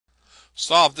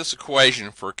Solve this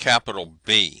equation for capital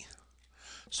B.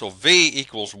 So V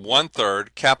equals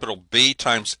 1/3 capital B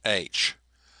times H.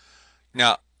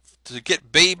 Now, to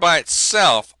get B by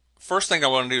itself, first thing I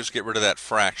want to do is get rid of that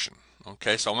fraction.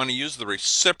 Okay, so I'm going to use the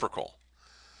reciprocal.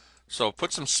 So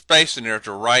put some space in there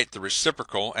to write the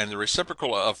reciprocal, and the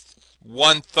reciprocal of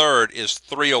 1/3 is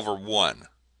 3/1.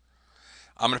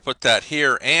 I'm going to put that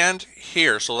here and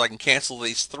here so that I can cancel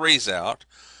these 3's out.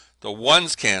 The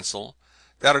 1's cancel.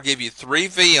 That'll give you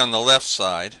 3V on the left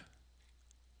side,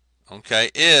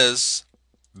 okay, is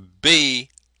B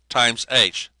times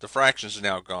H. The fractions are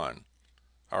now gone.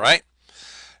 All right?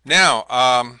 Now,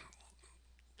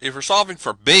 if we're solving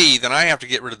for B, then I have to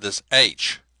get rid of this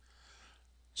H.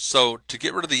 So to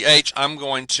get rid of the H, I'm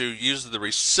going to use the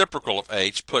reciprocal of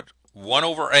H, put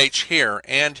 1/H here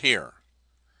and here.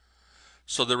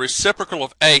 So the reciprocal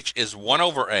of H is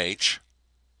 1/H.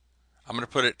 I'm going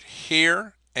to put it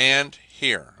here and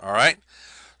here. All right?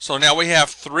 So now we have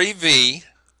 3V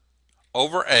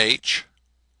over H,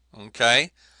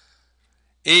 okay,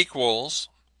 equals,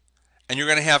 and you're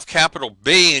going to have capital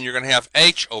B and you're going to have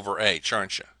H over H,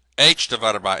 aren't you? H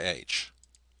divided by H,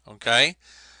 okay?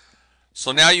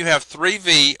 So now you have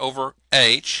 3V over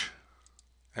H,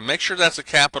 and make sure that's a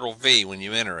capital V when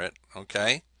you enter it,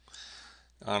 okay?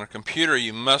 On a computer,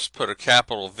 you must put a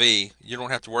capital V. You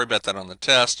don't have to worry about that on the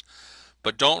test,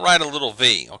 but don't write a little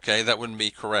v, okay? That wouldn't be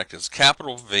correct. It's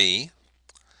capital V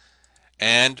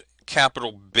and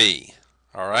capital B,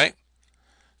 all right?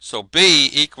 So B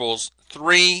equals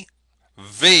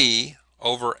 3V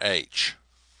over H.